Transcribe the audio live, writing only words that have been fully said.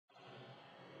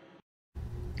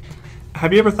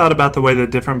Have you ever thought about the way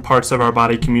that different parts of our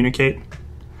body communicate?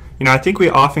 I think we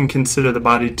often consider the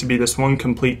body to be this one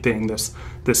complete thing, this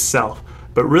self,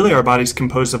 but really our body's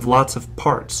composed of lots of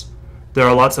parts. There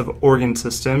are lots of organ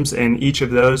systems, and each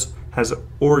of those has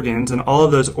organs, and all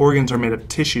of those organs are made of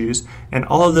tissues, and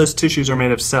all of those tissues are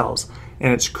made of cells.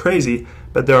 And it's crazy,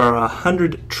 but there are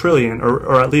 100 trillion,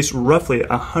 or at least roughly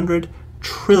 100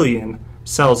 trillion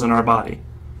cells in our body.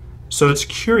 So it's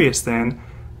curious then,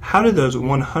 how do those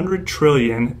 100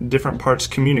 trillion different parts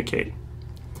communicate?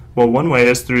 Well, one way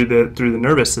is through the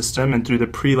nervous system and through the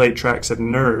prelate tracts of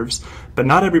nerves, but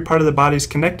not every part of the body is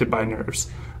connected by nerves.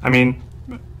 I mean,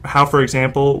 how, for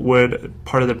example, would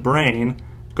part of the brain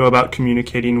go about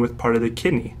communicating with part of the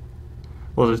kidney?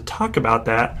 Well, to talk about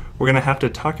that, we're going to have to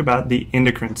talk about the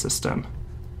endocrine system.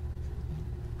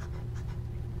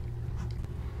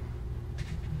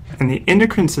 And the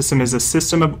endocrine system is a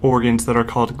system of organs that are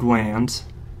called glands.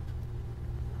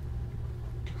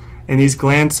 And these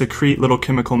glands secrete little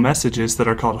chemical messages that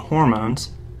are called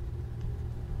hormones.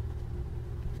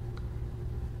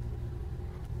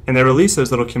 And they release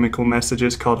those little chemical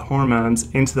messages called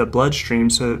hormones into the bloodstream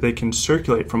so that they can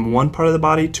circulate from one part of the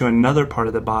body to another part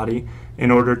of the body in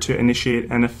order to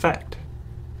initiate an effect.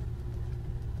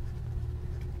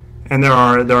 And there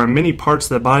are many parts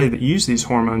of the body that use these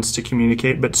hormones to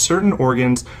communicate, but certain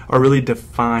organs are really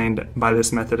defined by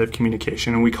this method of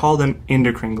communication, and we call them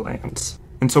endocrine glands.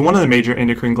 And so one of the major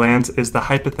endocrine glands is the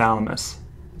hypothalamus.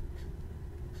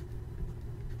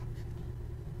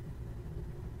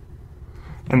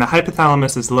 And the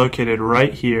hypothalamus is located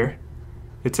right here.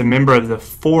 It's a member of the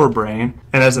forebrain,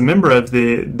 and as a member of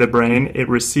the brain, it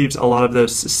receives a lot of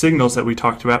those signals that we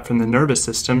talked about from the nervous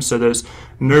system. So those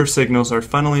nerve signals are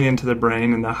funneling into the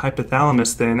brain, and the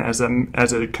hypothalamus then, as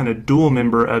a kind of dual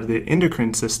member of the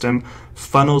endocrine system,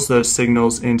 funnels those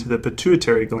signals into the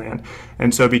pituitary gland.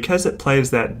 And so because it plays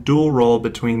that dual role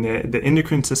between the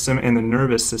endocrine system and the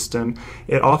nervous system,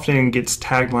 it often gets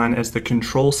taglined as the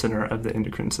control center of the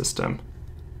endocrine system.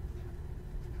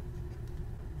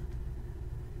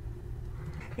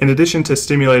 In addition to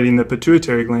stimulating the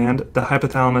pituitary gland, the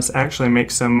hypothalamus actually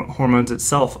makes some hormones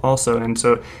itself also, and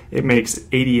so it makes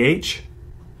ADH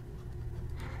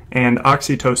and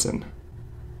oxytocin.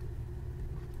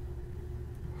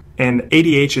 And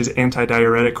ADH is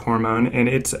antidiuretic hormone, and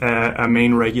it's a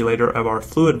main regulator of our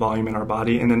fluid volume in our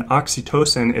body, and then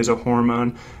oxytocin is a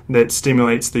hormone that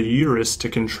stimulates the uterus to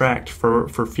contract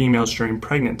for females during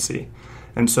pregnancy.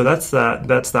 And so that's the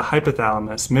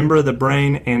hypothalamus, member of the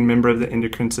brain and member of the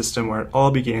endocrine system, where it all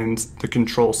begins, the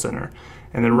control center.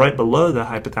 And then right below the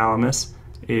hypothalamus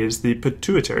is the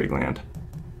pituitary gland.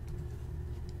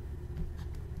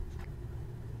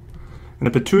 And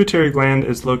the pituitary gland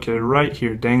is located right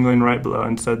here, dangling right below.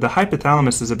 And so the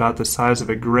hypothalamus is about the size of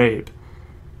a grape.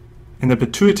 And the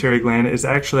pituitary gland is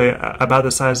actually about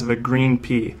the size of a green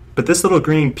pea. But this little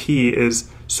green pea is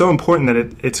so important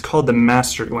that it's called the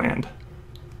master gland.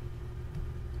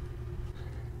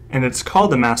 And it's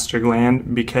called the master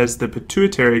gland because the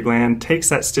pituitary gland takes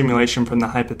that stimulation from the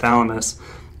hypothalamus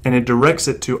and it directs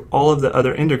it to all of the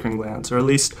other endocrine glands, or at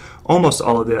least almost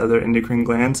all of the other endocrine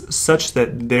glands, such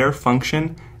that their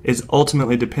function is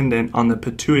ultimately dependent on the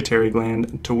pituitary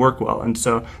gland to work well. And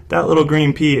so that little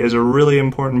green pea is a really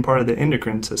important part of the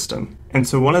endocrine system. And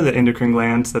so one of the endocrine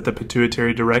glands that the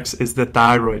pituitary directs is the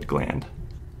thyroid gland.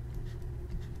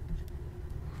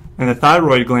 And the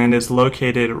thyroid gland is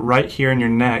located right here in your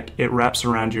neck. It wraps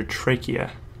around your trachea.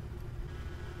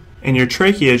 And your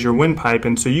trachea is your windpipe,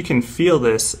 and so you can feel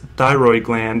this thyroid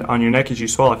gland on your neck as you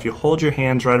swallow. If you hold your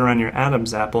hands right around your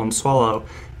Adam's apple and swallow,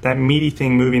 that meaty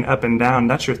thing moving up and down,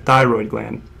 that's your thyroid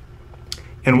gland.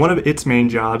 And one of its main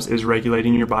jobs is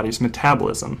regulating your body's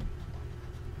metabolism.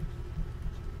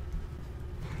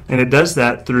 And it does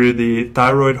that through the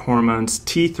thyroid hormones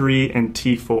T3 and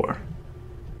T4.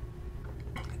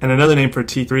 And another name for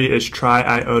T3 is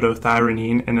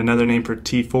triiodothyronine, and another name for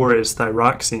T4 is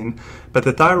thyroxine. But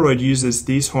the thyroid uses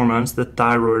these hormones, the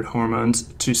thyroid hormones,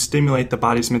 to stimulate the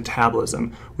body's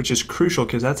metabolism, which is crucial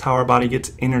because that's how our body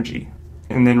gets energy.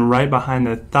 And then right behind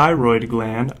the thyroid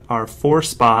gland are 4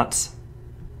 spots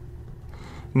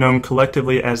known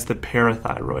collectively as the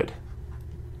parathyroid.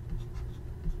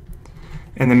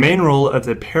 And the main role of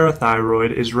the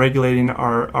parathyroid is regulating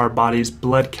our body's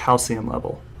blood calcium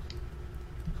level.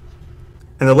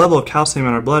 And the level of calcium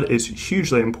in our blood is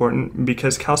hugely important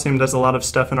because calcium does a lot of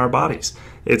stuff in our bodies.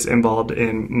 It's involved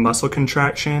in muscle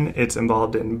contraction, it's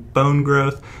involved in bone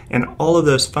growth, and all of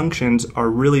those functions are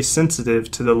really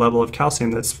sensitive to the level of calcium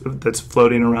that's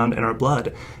floating around in our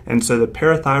blood. And so the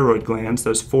parathyroid glands,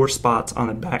 those 4 spots on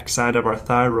the back side of our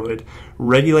thyroid,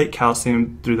 regulate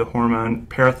calcium through the hormone,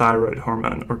 parathyroid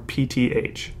hormone, or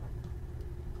PTH.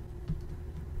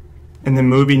 And then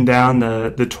moving down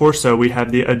the torso, we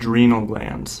have the adrenal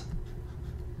glands.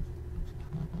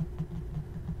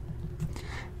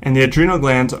 And the adrenal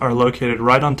glands are located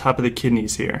right on top of the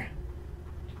kidneys here.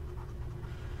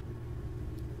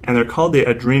 And they're called the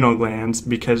adrenal glands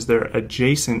because they're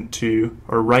adjacent to,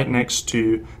 or right next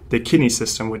to, the kidney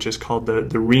system, which is called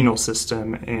the renal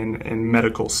system in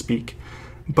medical speak.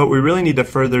 But we really need to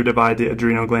further divide the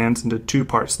adrenal glands into 2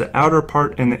 parts, the outer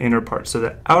part and the inner part. So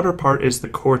the outer part is the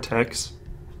cortex,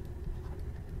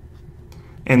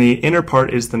 and the inner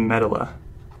part is the medulla.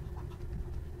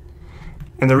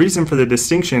 And the reason for the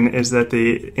distinction is that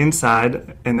the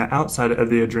inside and the outside of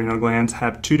the adrenal glands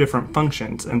have 2 different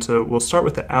functions. And so we'll start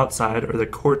with the outside, or the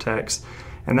cortex,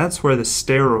 and that's where the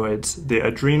steroids, the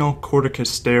adrenal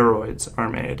corticosteroids, are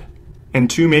made. And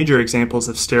 2 major examples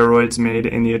of steroids made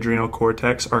in the adrenal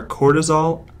cortex are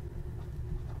cortisol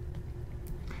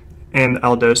and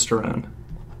aldosterone.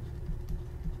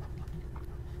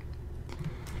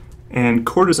 And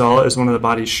cortisol is one of the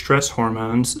body's stress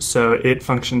hormones, so it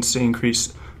functions to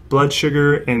increase blood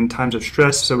sugar in times of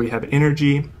stress, so we have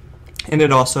energy, and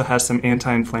it also has some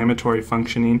anti-inflammatory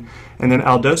functioning. And then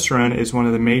aldosterone is one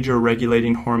of the major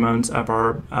regulating hormones of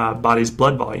our body's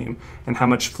blood volume and how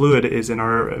much fluid is in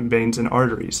our veins and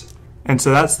arteries. And so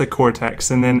that's the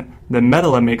cortex. And then the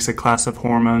medulla makes a class of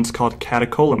hormones called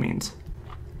catecholamines.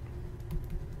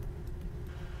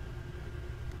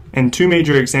 And 2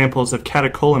 major examples of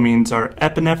catecholamines are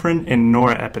epinephrine and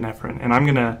norepinephrine. And I'm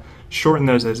going to shorten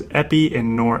those as epi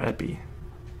and norepi.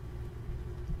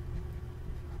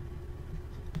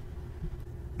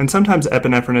 And sometimes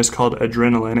epinephrine is called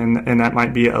adrenaline, and that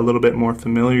might be a little bit more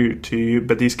familiar to you,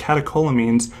 but these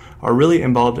catecholamines are really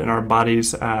involved in our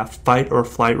body's fight or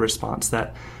flight response,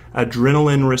 that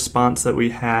adrenaline response that we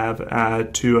have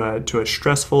to a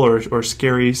stressful or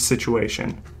scary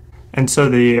situation. And so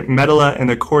the medulla and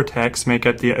the cortex make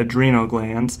up the adrenal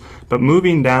glands, but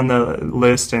moving down the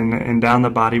list and down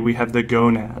the body, we have the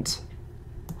gonads.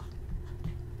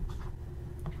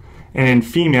 And in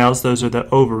females, those are the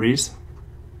ovaries.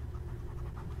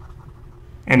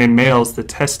 And in males, the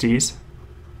testes.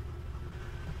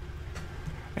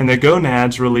 And the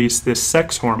gonads release the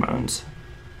sex hormones.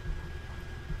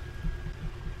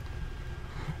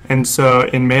 And so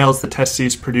in males, the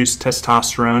testes produce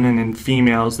testosterone, and in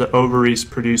females, the ovaries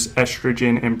produce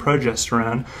estrogen and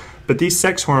progesterone. But these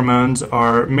sex hormones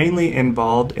are mainly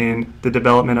involved in the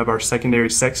development of our secondary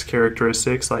sex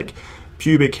characteristics like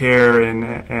pubic hair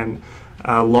and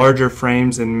larger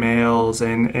frames in males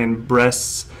and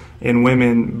breasts in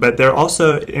women, but they're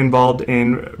also involved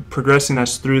in progressing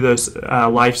us through those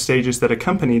life stages that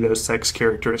accompany those sex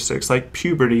characteristics like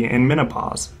puberty and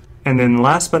menopause. And then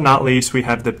last but not least, we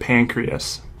have the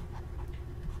pancreas.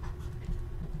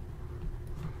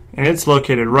 And it's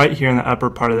located right here in the upper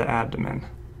part of the abdomen.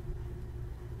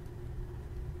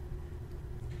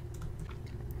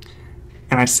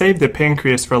 And I saved the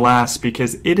pancreas for last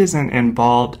because it isn't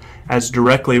involved as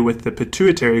directly with the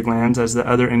pituitary glands as the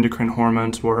other endocrine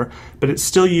hormones were, but it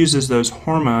still uses those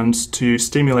hormones to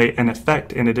stimulate an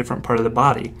effect in a different part of the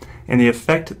body. And the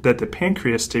effect that the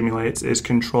pancreas stimulates is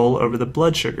control over the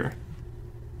blood sugar.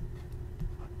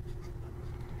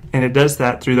 And it does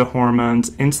that through the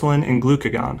hormones insulin and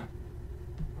glucagon.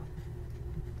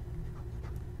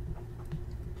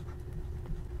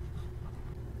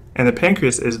 And the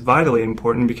pancreas is vitally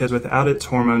important because without its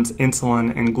hormones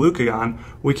insulin and glucagon,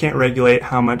 we can't regulate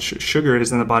how much sugar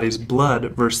is in the body's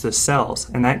blood versus the cells,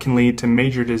 and that can lead to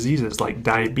major diseases like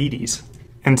diabetes.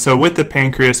 And so with the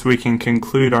pancreas, we can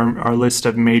conclude our list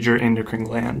of major endocrine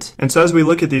glands. And so as we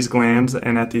look at these glands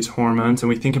and at these hormones, and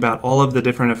we think about all of the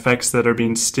different effects that are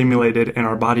being stimulated in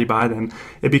our body by them,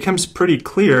 it becomes pretty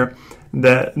clear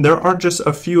that there aren't just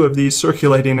a few of these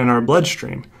circulating in our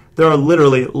bloodstream. There are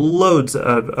literally loads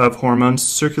of hormones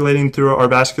circulating through our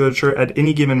vasculature at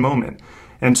any given moment.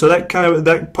 And so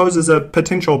that poses a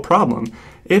potential problem.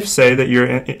 If, say, that you're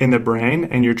in the brain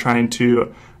and you're trying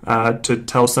to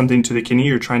tell something to the kidney,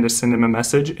 you're trying to send them a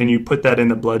message, and you put that in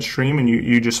the bloodstream and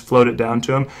you just float it down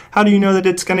to them, how do you know that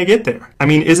it's going to get there? I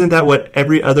mean, isn't that what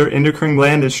every other endocrine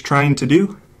gland is trying to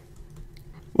do?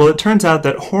 Well, it turns out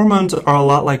that hormones are a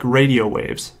lot like radio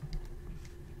waves.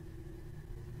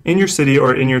 In your city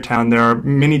or in your town, there are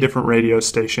many different radio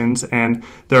stations, and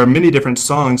there are many different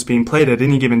songs being played at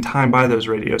any given time by those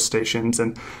radio stations.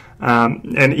 And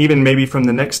even maybe from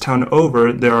the next town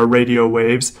over, there are radio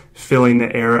waves filling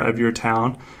the air of your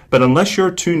town. But unless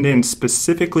you're tuned in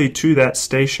specifically to that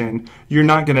station, you're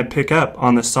not going to pick up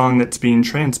on the song that's being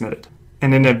transmitted.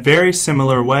 And in a very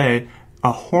similar way,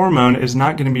 a hormone is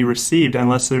not going to be received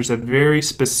unless there's a very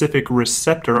specific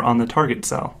receptor on the target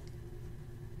cell.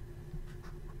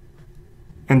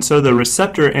 And so the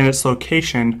receptor and its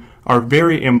location are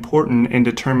very important in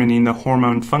determining the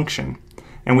hormone function.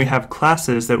 And we have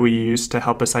classes that we use to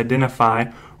help us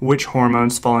identify which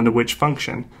hormones fall into which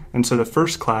function. And so the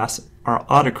first class are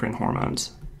autocrine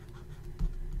hormones.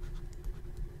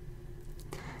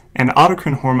 And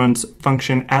autocrine hormones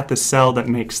function at the cell that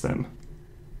makes them.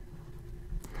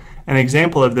 An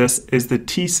example of this is the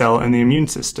T cell in the immune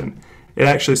system. It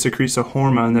actually secretes a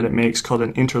hormone that it makes called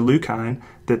an interleukin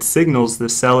that signals the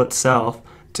cell itself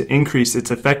to increase its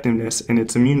effectiveness in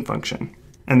its immune function.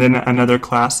 And then another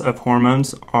class of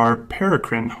hormones are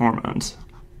paracrine hormones.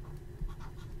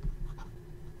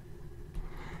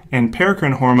 And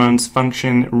paracrine hormones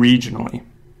function regionally.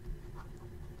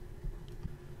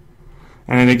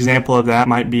 And an example of that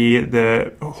might be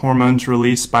the hormones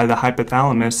released by the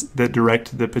hypothalamus that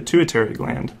direct the pituitary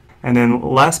gland. And then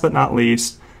last but not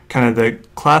least, kind of the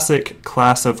classic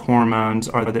class of hormones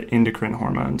are the endocrine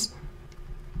hormones.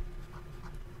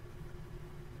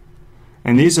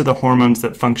 And these are the hormones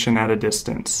that function at a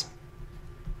distance.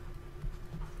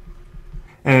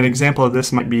 And an example of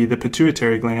this might be the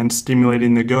pituitary gland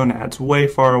stimulating the gonads way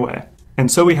far away. And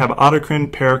so we have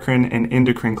autocrine, paracrine, and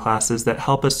endocrine classes that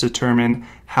help us determine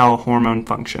how a hormone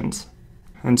functions.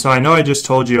 And so I know I just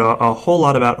told you a whole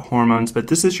lot about hormones, but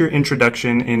this is your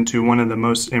introduction into one of the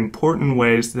most important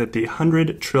ways that the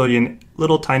 100 trillion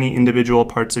little tiny individual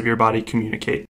parts of your body communicate.